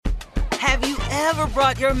Have you ever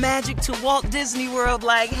brought your magic to Walt Disney World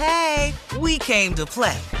like, hey, we came to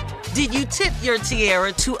play? Did you tip your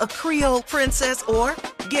tiara to a Creole princess or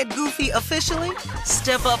get goofy officially?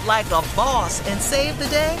 Step up like a boss and save the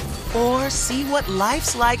day? Or see what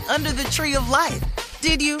life's like under the tree of life?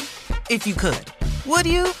 Did you? If you could. Would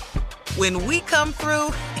you? When we come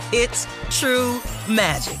through, it's true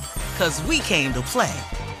magic. 'Cause we came to play.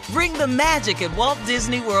 Bring the magic at Walt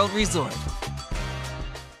Disney World Resort.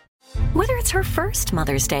 Whether it's her first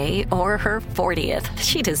Mother's Day or her 40th,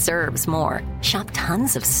 she deserves more. Shop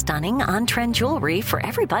tons of stunning on-trend jewelry for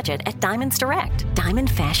every budget at Diamonds Direct. Diamond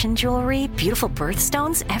fashion jewelry, beautiful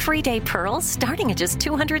birthstones, everyday pearls starting at just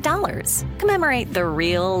 $200. Commemorate the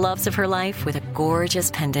real loves of her life with a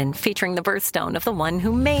gorgeous pendant featuring the birthstone of the one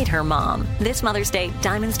who made her mom. This Mother's Day,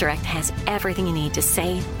 Diamonds Direct has everything you need to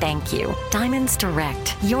say thank you. Diamonds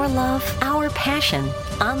Direct. Your love, our passion.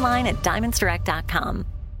 Online at diamondsdirect.com.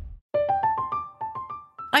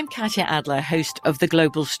 I'm Katya Adler, host of The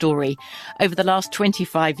Global Story. Over the last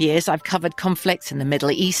 25 years, I've covered conflicts in the Middle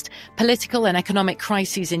East, political and economic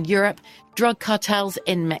crises in Europe, drug cartels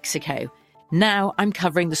in Mexico. Now I'm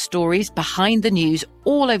covering the stories behind the news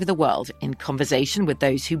all over the world in conversation with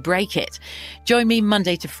those who break it. Join me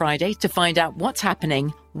Monday to Friday to find out what's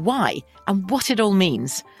happening, why, and what it all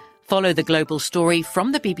means. Follow The Global Story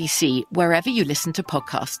from the BBC wherever you listen to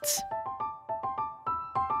podcasts.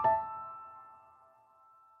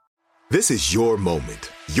 This is your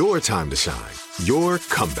moment, your time to shine, your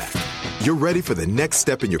comeback. You're ready for the next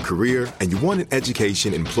step in your career, and you want an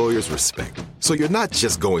education employers respect. So you're not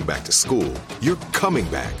just going back to school, you're coming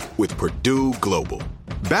back with Purdue Global.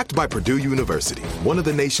 Backed by Purdue University, one of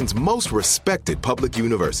the nation's most respected public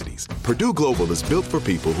universities, Purdue Global is built for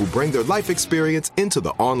people who bring their life experience into the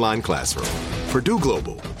online classroom. Purdue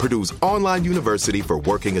Global, Purdue's online university for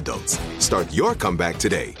working adults. Start your comeback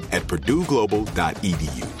today at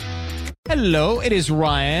purdueglobal.edu. Hello, it is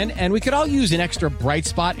Ryan, and we could all use an extra bright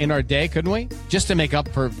spot in our day, couldn't we? Just to make up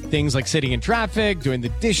for things like sitting in traffic, doing the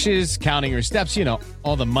dishes, counting your steps, you know,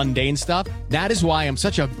 all the mundane stuff. That is why I'm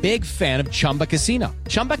such a big fan of Chumba Casino.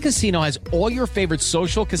 Chumba Casino has all your favorite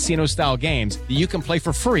social casino-style games that you can play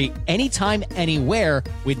for free anytime, anywhere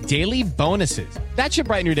with daily bonuses. That should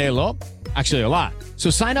brighten your day a little. Actually, a lot. So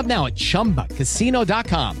sign up now at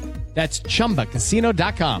ChumbaCasino.com. That's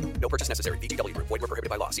ChumbaCasino.com. No purchase necessary. VGW Group. Void where prohibited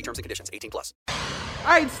by law. See terms and conditions. 18+. All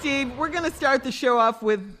right, Steve, we're going to start the show off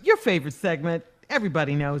with your favorite segment.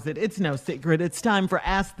 Everybody knows it. It's no secret. It's time for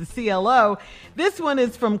Ask the CLO. This one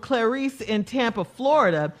is from Clarice in Tampa,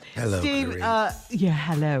 Florida. Hello, Steve, Clarice.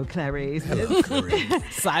 Hello, Clarice. Hello, Clarice.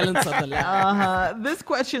 Silence of the loud. This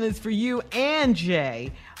question is for you and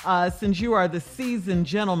Jay. Since you are the seasoned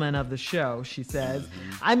gentleman of the show, she says,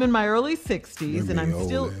 I'm in my early 60s and I'm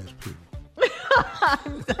still...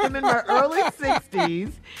 I'm in my early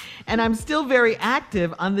 60s, and I'm still very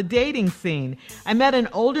active on the dating scene. I met an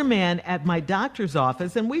older man at my doctor's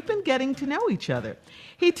office, and we've been getting to know each other.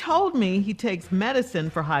 He told me he takes medicine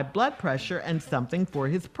for high blood pressure and something for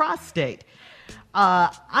his prostate.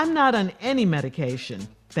 I'm not on any medication,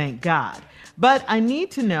 thank God. But I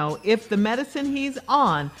need to know if the medicine he's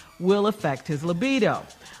on will affect his libido.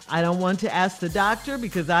 I don't want to ask the doctor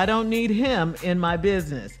because I don't need him in my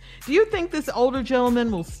business. Do you think this older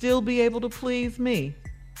gentleman will still be able to please me?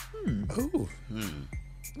 Ooh.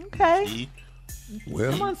 Okay.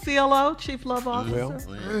 Well, Come on, CLO, Chief Love Officer.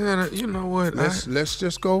 well, you know what? Let's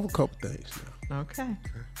just go over a couple things now. Okay.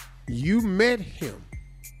 You met him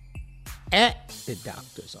at the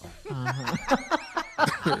doctor's office.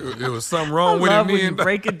 There was something I wrong with love him. when you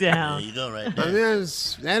break it down. There you go, right I there. mean,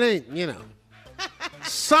 that ain't,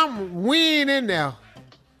 something we ain't in there,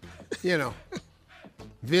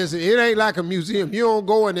 visit. It ain't like a museum. You don't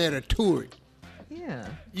go in there to tour it. Yeah.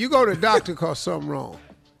 You go to the doctor because something wrong.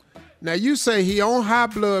 Now, you say he on high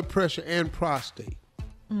blood pressure and prostate.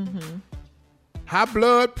 Mm-hmm. High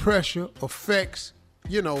blood pressure affects,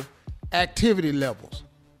 activity levels.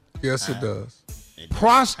 Yes, it does.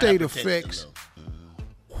 Prostate affects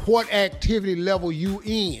what activity level you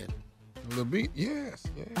in. A little bit, yes.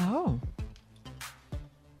 Yeah. Oh.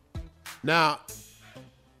 Now,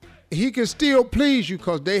 he can still please you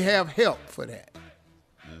because they have help for that.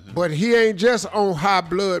 Mm-hmm. But he ain't just on high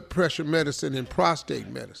blood pressure medicine and prostate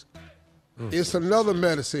medicine. Mm-hmm. It's another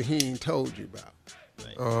medicine he ain't told you about.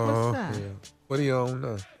 What's that? Yeah. What are you on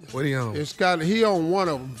now? What are you on? He on one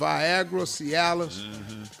of them, Viagra, Cialis.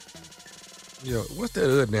 Mm-hmm. Yo, what's that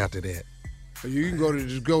other name after that? Or you can go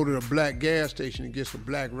to the black gas station and get some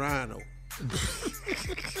Black Rhino.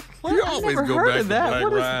 Well, You I always never go heard back of to that. Black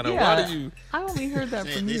What is- Rhino. yeah, Why do you? I only heard that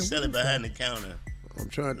from They you. sell it behind the counter. I'm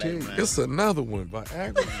trying to tell you. It's another one by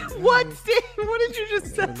Agnes. What, Steve? What did you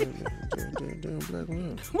just say? Damn Black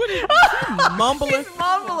Rhino. What is mumbling? He's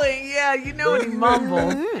mumbling. Yeah, you know when he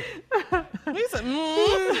mumbles. He said,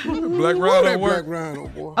 Black Rhino Black work. Rhino,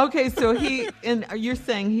 boy. Okay, so you're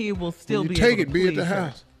saying he will still You be take able it, to be at please the her.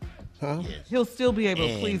 house. Huh? He'll still be able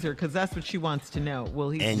to And- please her because that's what she wants to know. Will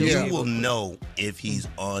he And still you be able will to know if he's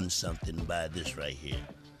on something by this right here.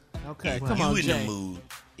 okay, If come you on, in Jay. the mood,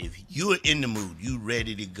 if you're in the mood, you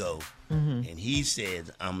ready to go, Mm-hmm. and he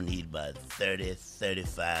says, I'm going to need about 30,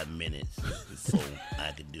 35 minutes before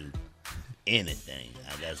I can do anything.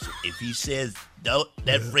 If he says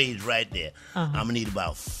that phrase right there, I'm going to need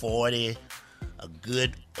about 40,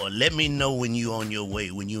 or let me know when you're on your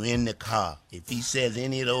way, when you're in the car. If he says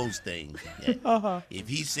any of those things, if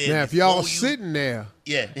he says, Now, if y'all before you- sitting there,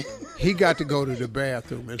 yeah, he got to go to the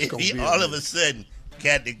bathroom. It's if gonna he be all of a sudden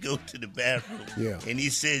got to go to the bathroom, Yeah. and he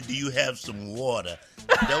says, do you have some water?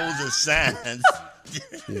 Those are signs.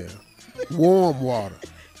 yeah, warm water.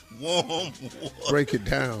 Warm water. Break it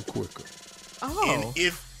down quicker. Oh.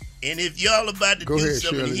 And if y'all about to Go do ahead,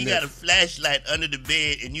 something, and Shirley, he next. got a flashlight under the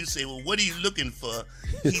bed, and you say, well, what are you looking for?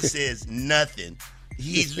 He says, nothing.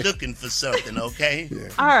 He's looking for something, okay?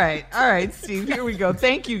 All right, Steve. Here we go.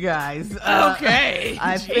 Thank you, guys. Okay.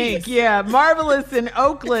 I Jeez. think, yeah. Marvelous in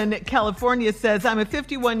Oakland, California says, I'm a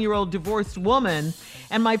 51-year-old divorced woman,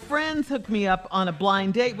 and my friends hooked me up on a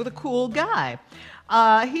blind date with a cool guy.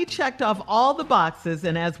 He checked off all the boxes,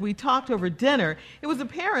 and as we talked over dinner, it was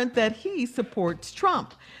apparent that he supports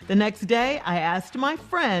Trump. The next day, I asked my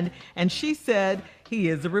friend, and she said he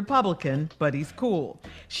is a Republican, but he's cool.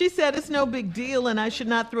 She said it's no big deal, and I should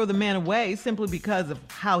not throw the man away simply because of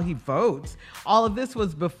how he votes. All of this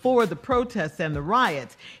was before the protests and the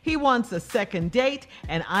riots. He wants a second date,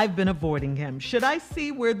 and I've been avoiding him. Should I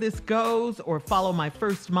see where this goes or follow my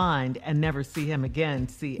first mind and never see him again?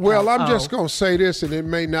 Well, I'm just going to say this, and it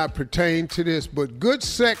may not pertain to this, but good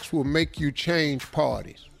sex will make you change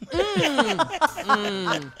parties.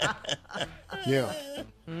 Yeah.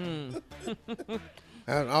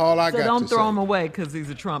 That's all I So got don't to throw say. him away because he's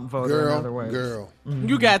a Trump voter, in other words. Girl,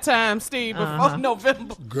 You got time, Steve, before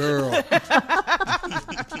November. girl.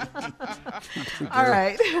 All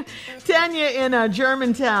right. Tanya in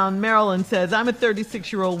Germantown, Maryland says, I'm a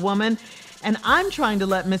 36-year-old woman, and I'm trying to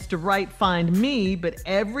let Mr. Right find me, but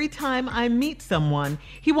every time I meet someone,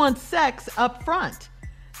 he wants sex up front.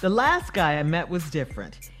 The last guy I met was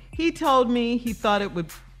different. He told me he thought it would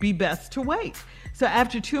be best to wait. So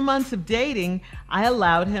after 2 months of dating, I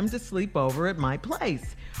allowed him to sleep over at my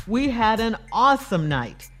place. We had an awesome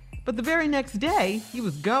night. But the very next day, he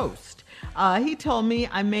was ghost. He told me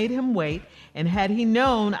I made him wait, and had he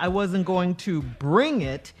known I wasn't going to bring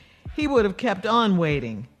it, he would have kept on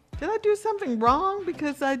waiting. Did I do something wrong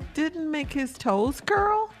because I didn't make his toes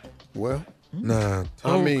curl? Well, Nah,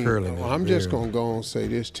 I mean, curling is I'm just very- going to go and say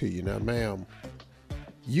this to you. Now, ma'am,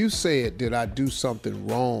 you said, did I do something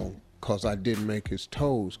wrong because I didn't make his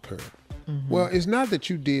toes curl? Well, it's not that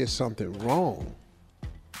you did something wrong.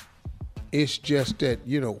 It's just that,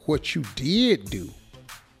 what you did do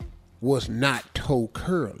was not toe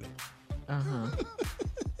curling.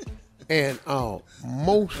 And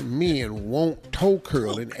most men want toe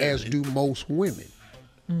curling, as do most women.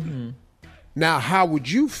 Now, how would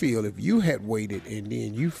you feel if you had waited and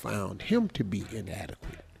then you found him to be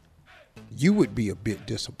inadequate? You would be a bit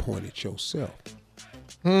disappointed yourself.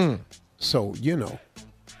 So,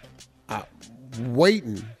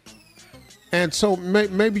 waiting. And so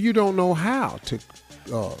maybe you don't know how to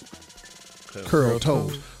curl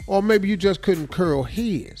toes. Or maybe you just couldn't curl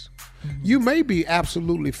his. You may be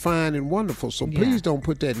absolutely fine and wonderful, so please don't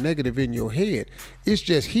put that negative in your head. It's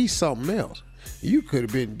just he's something else. You could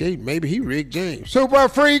have been dating. Maybe he Rick James. Super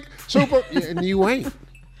freak. Super. And you ain't.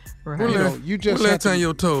 Right. You just When have last time to,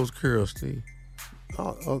 your toes curl, Steve?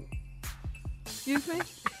 Excuse me?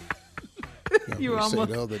 you were say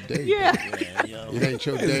almost... the other day. Yeah. It ain't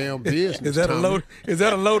your damn business. Is that a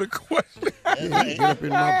Tommy. loaded question? Yeah, you get up in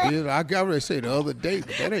my business. I got ready to say the other day, but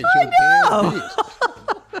that ain't your damn business.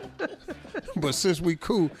 But since we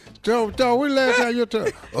cool, dog, when last time you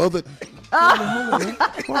told other? Hold on.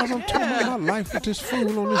 Why I'm talking about my life with this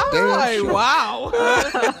fool on this damn show? Wow.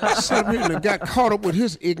 Sat here and got caught up with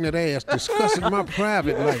his ignorant ass discussing my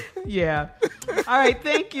private life. Yeah. All right,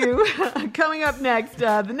 thank you. Coming up next,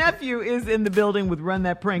 the nephew is in the building with Run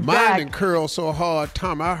That Prank Mine Back didn't curl so hard,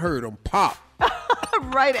 Tom, I heard him pop.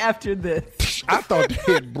 right after this. I thought the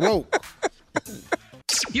head broke.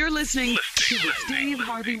 You're listening to the Steve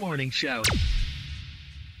Harvey Morning Show.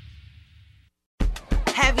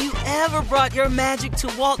 Have you ever brought your magic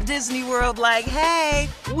to Walt Disney World like, hey,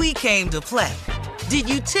 we came to play? Did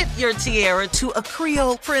you tip your tiara to a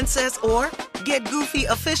Creole princess or get goofy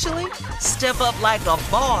officially? Step up like a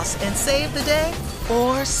boss and save the day?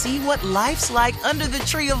 Or see what life's like under the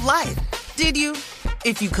tree of life? Did you?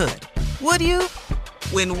 If you could. Would you?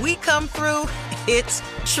 When we come through, it's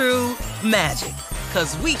true magic.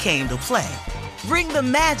 'Cause we came to play. Bring the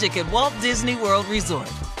magic at Walt Disney World Resort.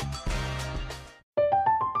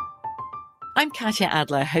 I'm Katya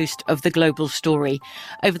Adler, host of The Global Story.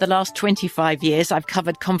 Over the last 25 years, I've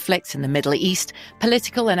covered conflicts in the Middle East,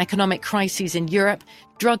 political and economic crises in Europe,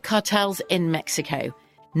 drug cartels in Mexico.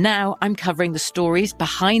 Now I'm covering the stories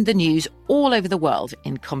behind the news all over the world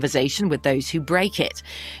in conversation with those who break it.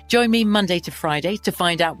 Join me Monday to Friday to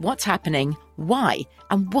find out what's happening, why,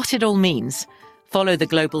 and what it all means. Follow The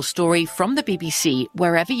Global Story from the BBC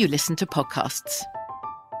wherever you listen to podcasts.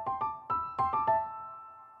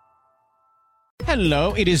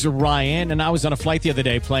 Hello, it is Ryan, and I was on a flight the other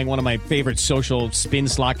day playing one of my favorite social spin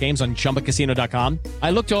slot games on ChumbaCasino.com. I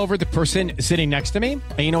looked over at the person sitting next to me,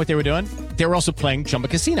 and you know what they were doing? They were also playing Chumba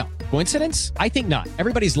Casino. Coincidence? I think not.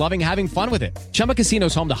 Everybody's loving having fun with it. Chumba Casino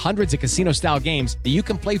is home to hundreds of casino-style games that you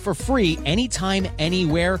can play for free anytime,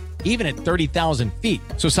 anywhere, even at 30,000 feet.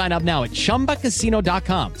 So sign up now at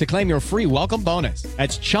ChumbaCasino.com to claim your free welcome bonus.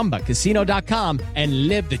 That's ChumbaCasino.com and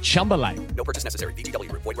live the Chumba life. No purchase necessary.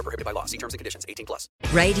 VGW. Void where prohibited by law. See terms and conditions. 18+.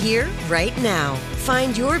 Right here, right now.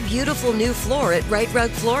 Find your beautiful new floor at Right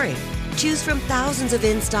Rug Flooring. Choose from thousands of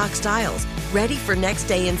in-stock styles, ready for next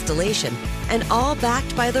day installation, and all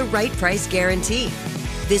backed by the right price guarantee.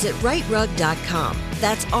 Visit rightrug.com.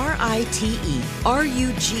 That's RITERUG.com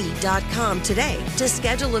today to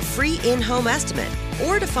schedule a free in-home estimate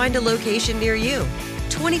or to find a location near you.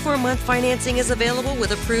 24-month financing is available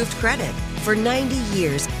with approved credit. For 90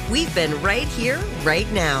 years, we've been right here,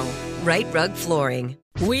 right now. Right Rug Flooring.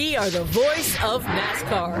 We are the voice of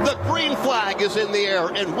NASCAR. The green flag is in the air,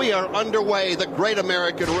 and we are underway. The Great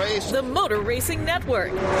American Race. The Motor Racing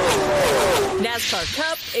Network. NASCAR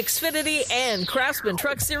Cup, Xfinity, and Craftsman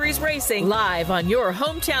Truck Series Racing live on your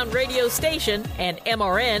hometown radio station and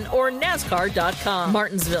MRN or NASCAR.com.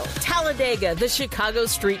 Martinsville, Talladega, the Chicago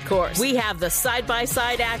Street Course. We have the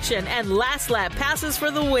side-by-side action and last lap passes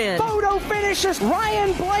for the win. Photo finishes.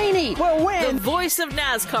 Ryan Blaney will win. The voice of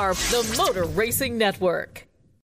NASCAR, the Motor Racing Network.